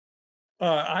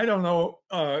I don't know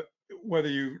whether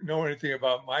you know anything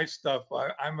about my stuff.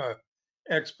 I'm a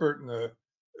expert in the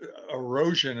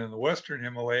erosion in the Western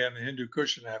Himalaya and the Hindu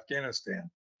Kush in Afghanistan.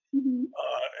 Hmm.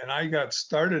 And I got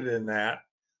started in that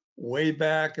way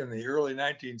back in the early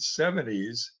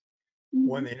 1970s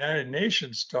when Hmm. the United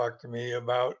Nations talked to me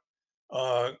about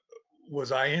uh,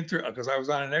 was I interested because I was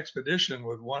on an expedition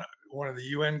with one of the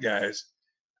UN guys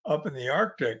up in the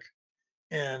Arctic,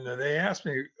 and they asked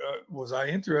me was I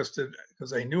interested because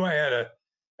they knew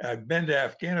I'd been to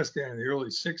Afghanistan in the early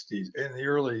 60s, in the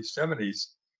early 70s,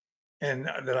 and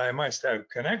that I must have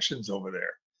connections over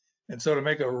there. And so, to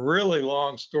make a really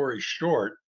long story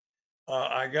short,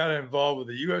 I got involved with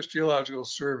the U.S. Geological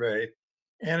Survey,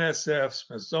 NSF,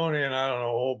 Smithsonian, I don't know,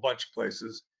 a whole bunch of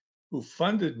places, who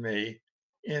funded me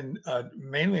in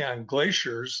mainly on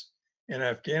glaciers in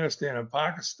Afghanistan and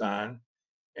Pakistan.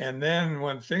 And then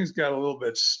when things got a little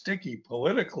bit sticky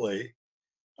politically,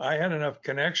 I had enough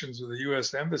connections with the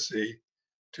U.S. Embassy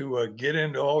to get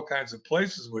into all kinds of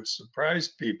places, which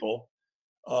surprised people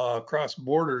across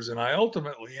borders. And I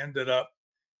ultimately ended up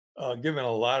giving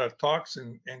a lot of talks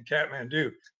in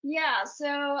Kathmandu. Yeah,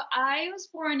 so I was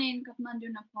born in Kathmandu,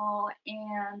 Nepal,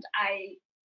 and I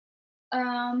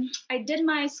did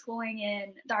my schooling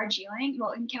in Darjeeling,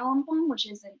 well, in Kalimpong, which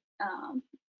is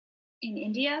in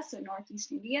India, so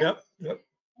northeast India. Yep, yep.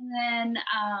 And then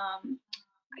I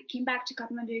came back to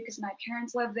Kathmandu because my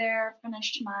parents lived there,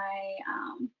 finished my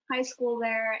high school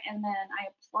there, and then I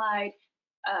applied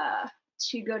uh,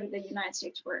 to go to the United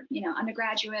States for,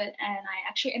 undergraduate, and I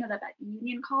actually ended up at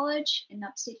Union College in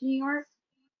upstate New York.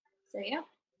 So yeah,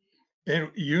 In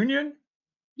Union,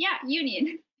 yeah,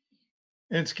 Union.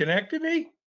 in Schenectady.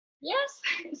 Yes,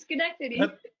 Schenectady.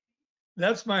 That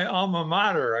that's my alma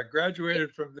mater. I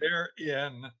graduated from there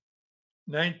in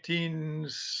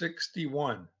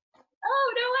 1961.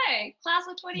 Oh, no way. Class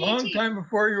of Long 2018. time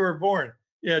before you were born.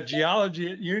 Yeah,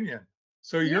 geology at Union.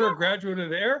 So you're a Yeah, graduate of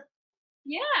there?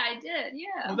 yeah, I did. Oh,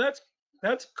 Yeah,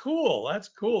 that's cool. That's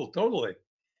cool. Totally.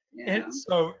 yeah. And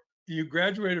so you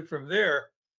graduated from there,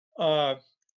 uh,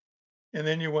 and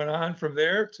then you went on from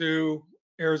there to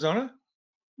Arizona.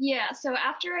 Yeah, so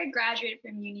after I graduated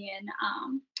from Union,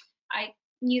 I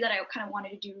knew that I kind of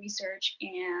wanted to do research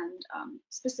and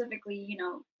specifically,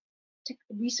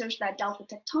 research that dealt with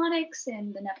tectonics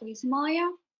in the Nepalese Himalaya.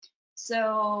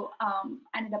 So I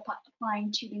ended up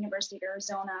applying to the University of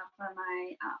Arizona for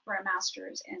a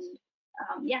master's, and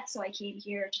yeah, so I came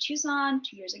here to Tucson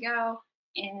 2 years ago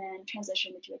and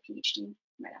transitioned into a PhD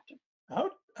right after.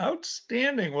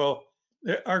 Outstanding. Well,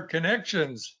 there are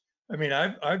connections. I mean,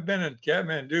 I've been in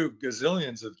Kathmandu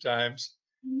gazillions of times.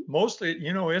 Mhm. Mostly,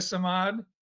 you know, Isamad,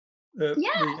 Yeah,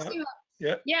 the so,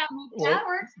 yeah. yeah, my dad Well,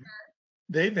 works.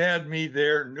 they've had me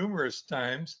there numerous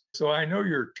times, so I know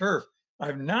your turf.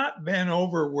 I've not been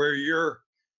over where you're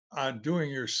doing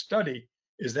your study.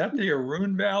 Is that the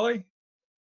Arun Valley?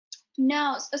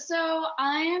 No, so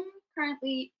I'm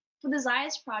currently for the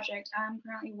ZEISS project. I'm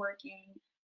currently working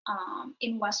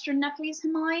in Western Nepalese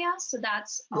Himalaya, so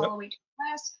that's all the Yep. way to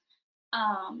the west.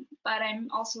 But I'm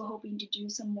also hoping to do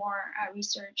some more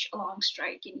research along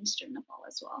strike in Eastern Nepal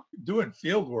as well. Doing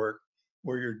field work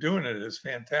where you're doing it is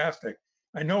fantastic.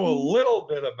 I know a Mhm. little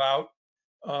bit about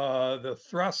the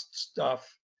thrust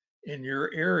stuff in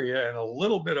your area and a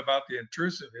little bit about the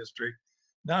intrusive history.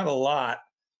 Not a lot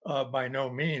by no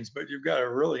means, but you've got a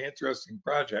really interesting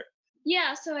project.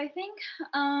 Yeah, so I think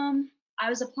I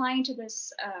was applying to the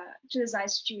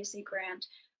ZEISS GSA grant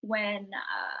when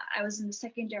I was in the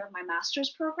second year of my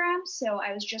master's program. So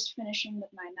I was just finishing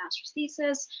with my master's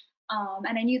thesis,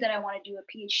 and I knew that I wanted to do a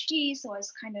PhD. So I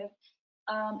was kind of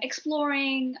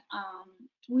exploring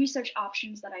research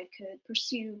options that I could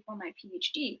pursue for my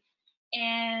PhD.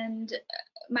 And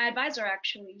my advisor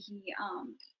actually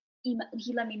he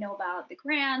let me know about the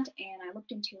grant, and I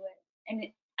looked into it. And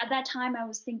at that time, I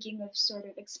was thinking of sort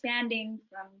of expanding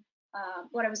from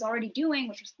what I was already doing,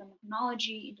 which was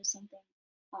thermochronology, into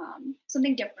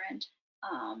something different.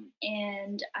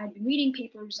 And I'd been reading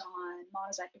papers on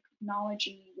monozyclic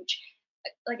chronology, which,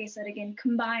 like I said, again,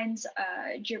 combines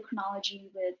geochronology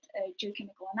with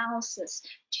geochemical analysis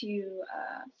to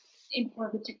infer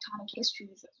the tectonic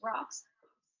histories of rocks.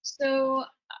 So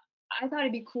I thought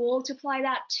it'd be cool to apply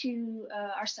that to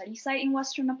our study site in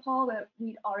Western Nepal where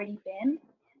we'd already been.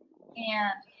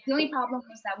 And the only problem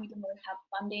was that we didn't really have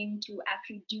funding to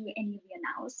actually do any of the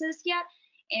analysis yet.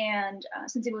 And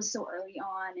since it was so early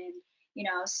on, and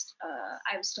I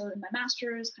was still in my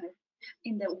master's, kind of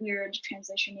in the weird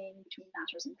transitioning between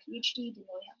master's and PhD, didn't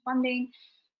really have funding.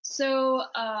 So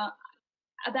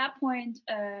at that point,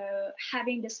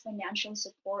 having this financial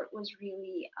support was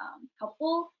really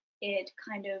helpful it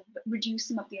kind of reduced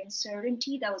some of the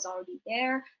uncertainty that was already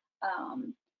there.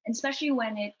 And especially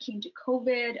when it came to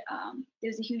COVID, there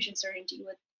was a huge uncertainty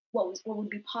with what would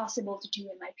be possible to do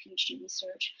in my PhD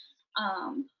research.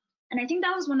 And I think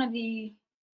that was one of the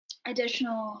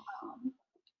additional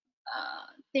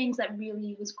things that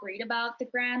really was great about the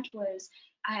grant was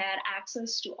I had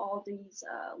access to all these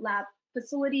lab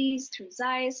facilities through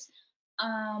ZEISS.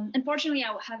 Unfortunately,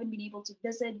 I haven't been able to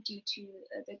visit due to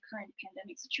the current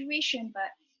pandemic situation,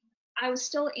 but I was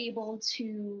still able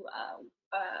to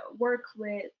work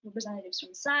with representatives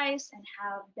from ZEISS and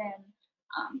have them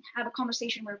have a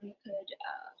conversation where we could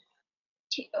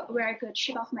where I could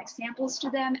ship off my samples to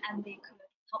them and they could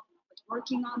help me with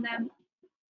working on them.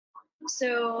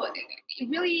 So it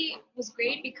really was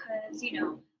great because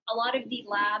a lot of the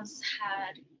labs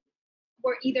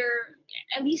were either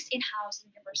at least in-house in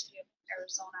the University of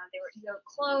Arizona, they were either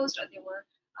closed or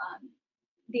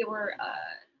they were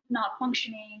not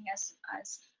functioning as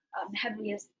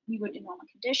heavily as we would in normal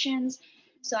conditions.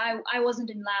 So I wasn't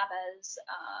in lab as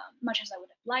much as I would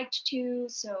have liked to.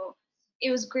 So it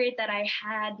was great that I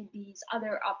had these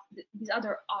other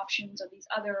options or these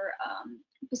other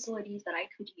facilities that I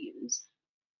could use.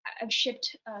 I've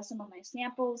shipped some of my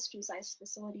samples to ZEISS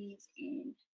facilities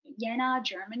in Jena,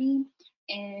 Germany,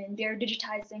 and they're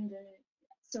digitizing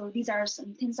so these are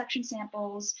some thin section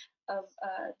samples of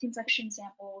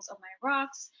my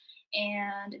rocks,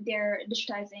 and they're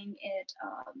digitizing it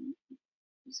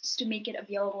to make it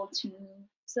available to me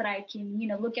so that I can,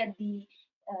 look at the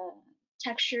uh,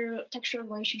 texture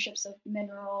relationships of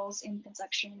minerals in thin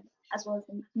section as well as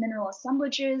the mineral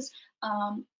assemblages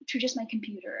through just my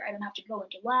computer. I don't have to go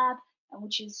into lab,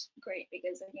 which is great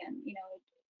because again, it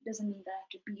doesn't mean that I have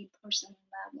to be in person in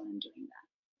lab when I'm doing that.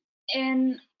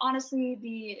 And honestly,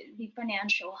 the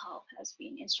financial help has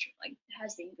been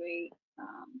great,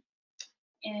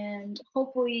 and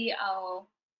hopefully I'll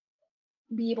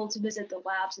be able to visit the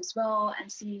labs as well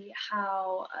and see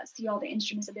all the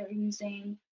instruments that they're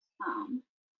using.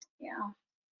 Yeah.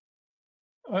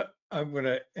 I'm going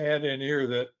to add in here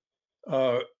that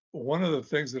uh, one of the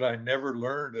things that I never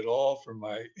learned at all from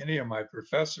any of my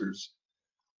professors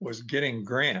was getting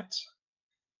grants.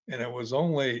 And it was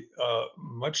only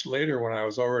much later when I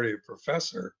was already a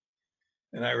professor,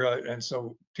 and I realized, and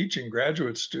so teaching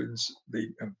graduate students the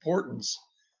importance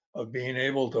of being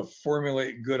able to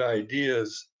formulate good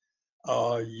ideas,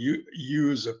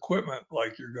 use equipment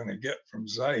like you're going to get from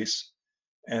ZEISS,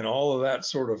 and all of that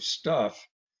sort of stuff,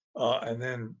 and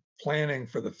then planning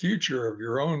for the future of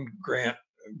your own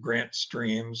grant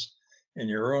streams and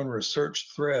your own research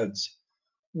threads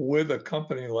with a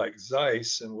company like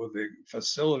ZEISS and with the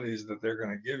facilities that they're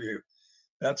going to give you.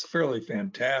 That's fairly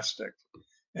fantastic.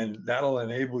 And that'll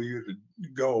enable you to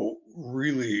go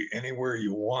really anywhere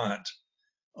you want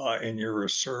in your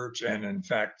research and, in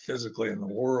fact, physically in the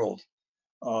world.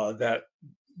 That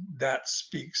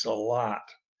speaks a lot.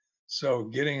 So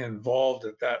getting involved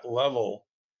at that level,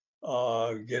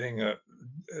 getting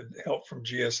help from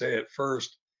GSA at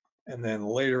first, and then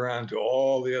later on to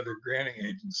all the other granting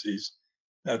agencies,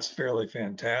 that's fairly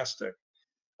fantastic.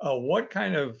 What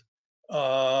kind of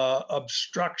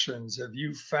obstructions have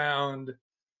you found,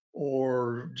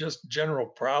 or just general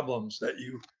problems that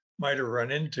you might have run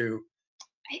into?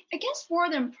 I guess more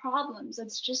than problems,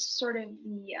 it's just sort of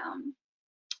the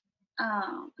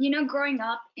growing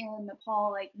up in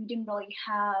Nepal, like we didn't really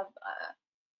have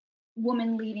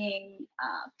women leading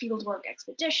fieldwork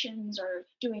expeditions or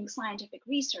doing scientific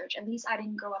research. At least I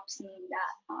didn't grow up seeing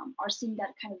that or seeing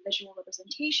that kind of visual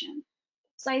representation.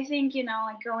 So I think,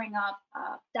 like growing up,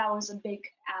 that was a big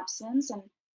absence. And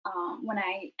when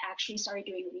I actually started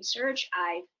doing research,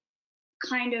 I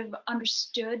kind of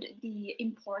understood the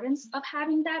importance of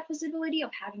having that visibility,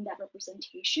 of having that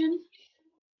representation.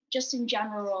 Just in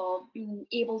general, being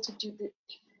able to do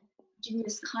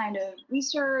this kind of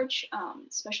research,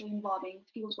 especially involving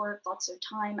fieldwork, lots of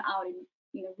time out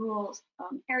in rural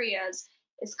areas,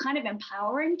 is kind of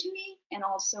empowering to me, and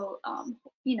also kind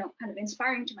of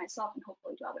inspiring to myself and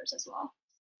hopefully to others as well.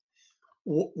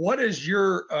 What is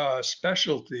your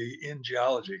specialty in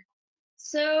geology?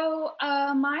 So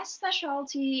my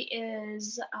specialty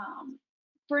is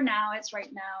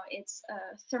right now it's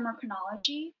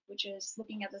thermochronology, which is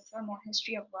looking at the thermal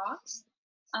history of rocks.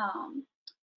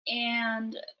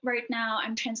 And right now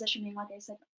I'm transitioning, like I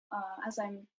said, as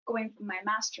I'm going from my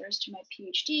master's to my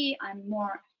PhD, I'm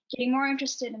getting more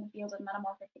interested in the field of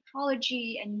metamorphic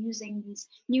petrology and using these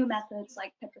new methods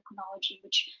like petrochronology,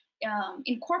 which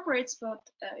incorporates both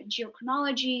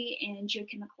geochronology and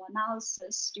geochemical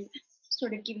analysis to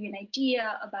sort of give you an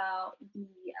idea about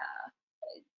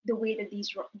the way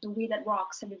that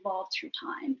rocks have evolved through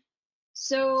time.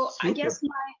 So I Super. guess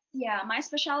my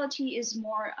specialty is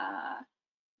more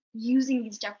using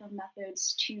these different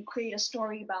methods to create a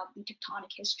story about the tectonic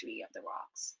history of the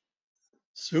rocks.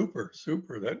 Super,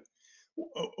 super.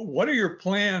 What are your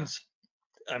plans?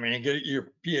 I mean, get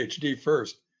your PhD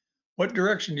first. What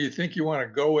direction do you think you want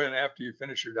to go in after you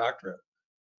finish your doctorate?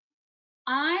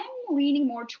 I'm leaning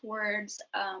more towards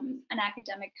an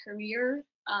academic career,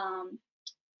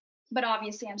 but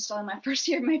obviously I'm still in my first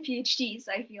year of my PhD,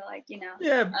 so I feel like,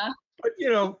 Yeah, uh, but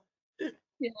it,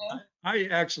 you I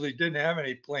actually didn't have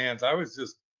any plans. I was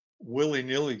just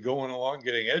willy-nilly going along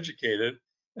getting educated.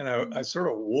 And I know.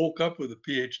 sort of woke up with a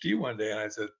PhD one day and I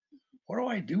said, what do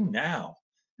I do now?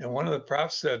 And one of the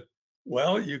profs said,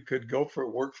 well, you could go for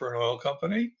work for an oil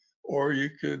company or you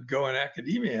could go in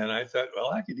academia. And I thought,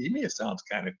 well, academia sounds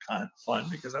kind of fun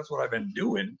because that's what I've been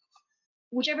doing.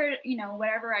 Whichever,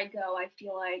 wherever I go, I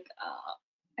feel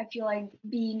like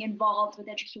being involved with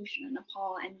education in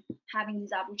Nepal and having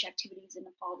these outreach activities in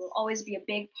Nepal will always be a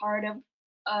big part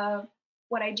of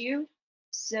what I do.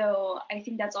 So I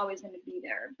think that's always going to be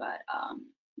there. But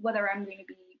whether I'm going to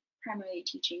be primarily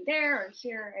teaching there or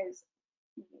here is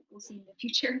we'll see in the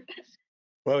future.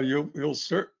 Well, you'll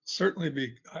certainly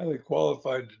be highly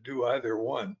qualified to do either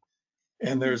one.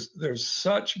 And Mhm. there's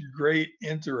such great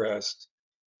interest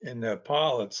in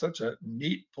Nepal. It's such a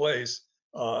neat place.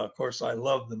 Of course, I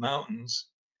love the mountains,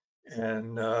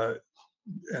 and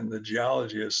the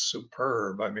geology is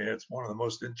superb. I mean, it's one of the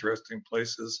most interesting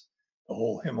places. The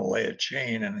whole Himalaya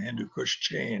chain and the Hindu Kush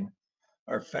chain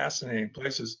are fascinating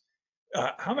places.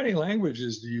 How many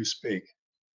languages do you speak?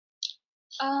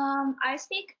 I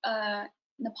speak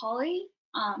Nepali,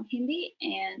 Hindi,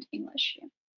 and English.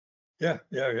 Yeah,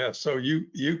 yeah, yeah. So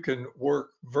you can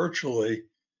work virtually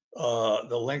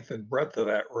the length and breadth of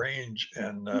that range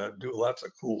and do lots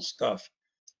of cool stuff.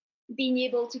 Being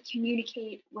able to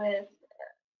communicate with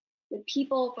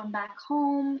people from back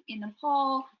home in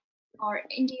Nepal or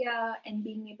India and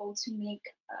being able to make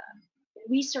the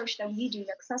research that we do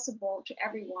accessible to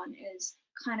everyone is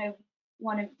kind of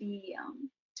one of the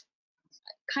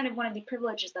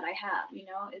privileges that I have,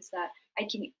 is that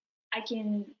I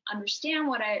can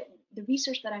understand the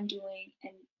research that I'm doing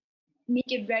and make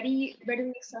it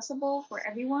readily accessible for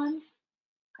everyone.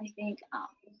 I think um,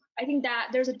 I think that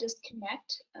there's a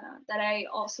disconnect that I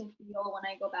also feel when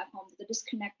I go back home. The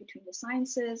disconnect between the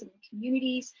sciences and the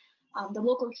communities, the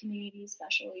local community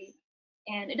especially,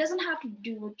 and it doesn't have to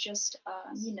do with just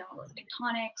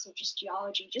tectonics or just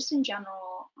geology, just in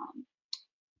general,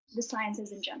 the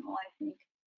sciences in general. I think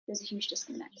there's a huge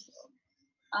disconnect.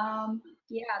 So,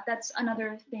 yeah, that's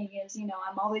another thing is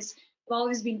I've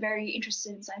always been very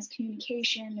interested in science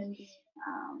communication and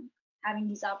having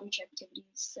these outreach activities.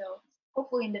 So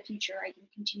hopefully in the future I can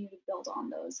continue to build on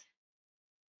those.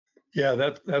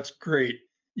 Yeah, that's great.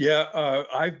 Yeah,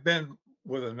 I've been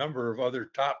with a number of other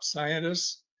top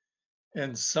scientists,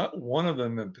 and one of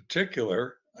them in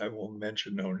particular, I will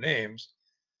mention no names,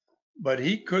 but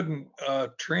he couldn't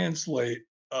translate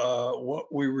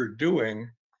what we were doing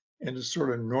into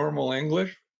sort of normal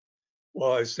English.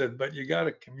 Well, I said, but you got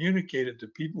to communicate it to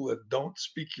people that don't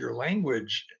speak your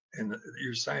language and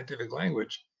your scientific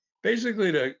language,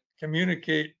 basically to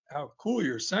communicate how cool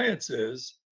your science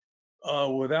is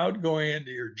without going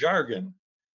into your jargon.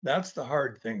 That's the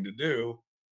hard thing to do.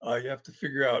 You have to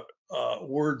figure out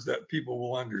words that people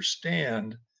will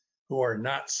understand who are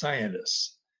not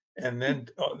scientists. And then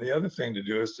the other thing to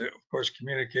do is to, of course,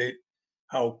 communicate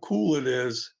how cool it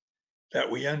is that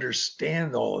we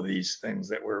understand all of these things,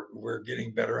 that we're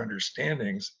getting better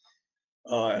understandings.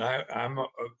 And I'm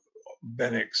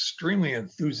been extremely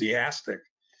enthusiastic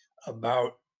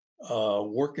about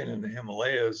working in the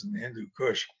Himalayas and the Hindu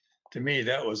Kush. To me,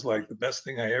 that was like the best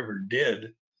thing I ever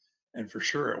did. And for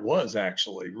sure, it was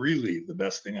actually really the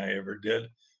best thing I ever did.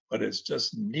 But it's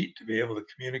just neat to be able to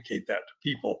communicate that to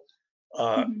people.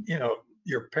 Mm-hmm.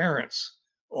 Your parents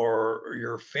or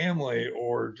your family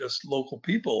or just local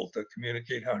people to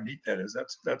communicate how neat that is.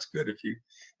 That's good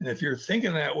if you're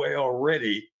thinking that way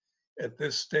already at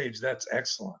this stage, that's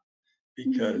excellent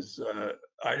Mm-hmm. because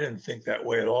I didn't think that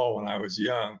way at all when I was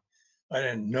young. I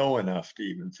didn't know enough to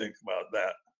even think about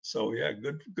that. So yeah,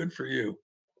 good for you.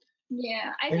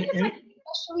 Yeah, I think Any, it's like any,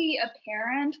 especially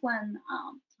apparent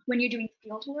when you're doing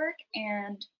field work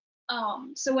and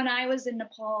so when I was in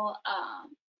Nepal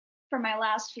for my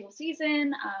last field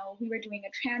season, we were doing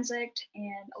a transit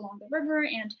and along the river,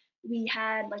 and we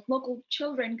had like local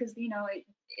children because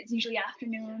it's usually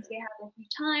afternoons. They have their free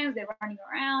times. They're running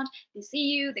around. They see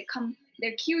you. They come.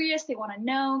 They're curious. They want to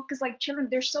know because like children,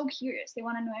 they're so curious. They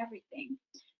want to know everything.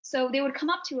 So they would come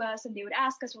up to us and they would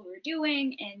ask us what we were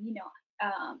doing, and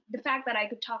the fact that I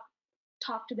could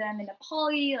talk to them in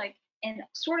Nepali, like, and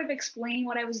sort of explain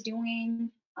what I was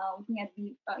doing, looking at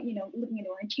the looking at the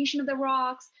orientation of the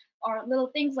rocks or little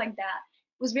things like that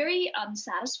was very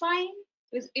satisfying.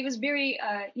 It was very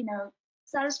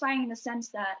satisfying in the sense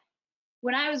that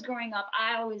when I was growing up,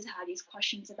 I always had these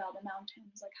questions about the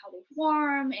mountains, like how they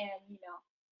form, and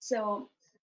so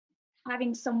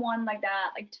having someone like that,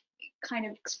 like, to kind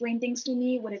of explain things to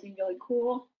me would have been really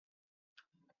cool.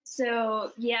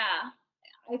 So yeah,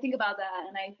 I think about that,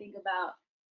 and I think about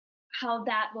how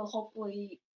that will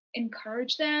hopefully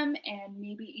encourage them and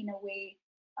maybe in a way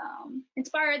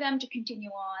inspire them to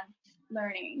continue on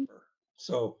learning.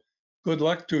 So good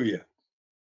luck to you.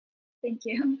 Thank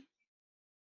you.